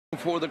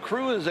For the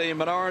Crew is a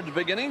Menards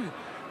beginning.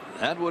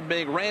 That would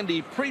make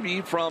Randy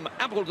Preby from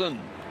Appleton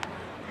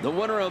the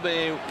winner of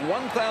a $1,000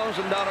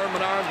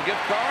 Menards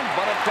gift card.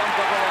 But attempt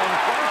up along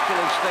first till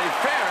it stay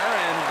fair,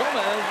 and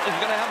Gomez is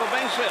going to have a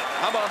base hit.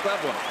 How about that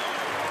one?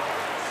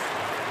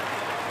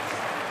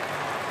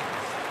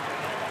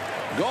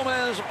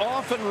 Gomez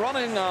off and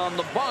running on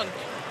the bunt.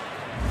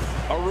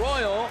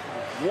 Arroyo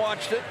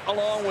watched it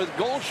along with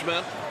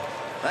Goldschmidt.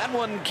 That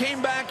one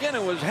came back in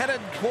and was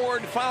headed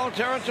toward foul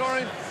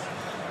territory.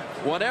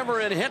 Whatever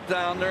it hit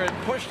down there, it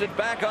pushed it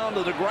back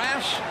onto the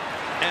grass,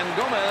 and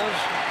Gomez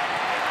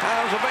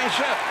has a base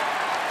hit.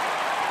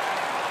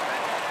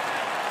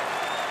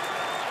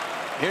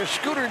 Here's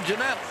Scooter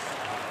Gennett.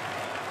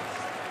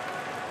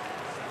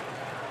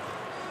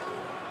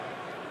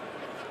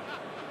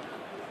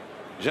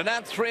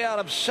 Gennett 3 out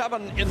of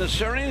 7 in the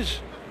series.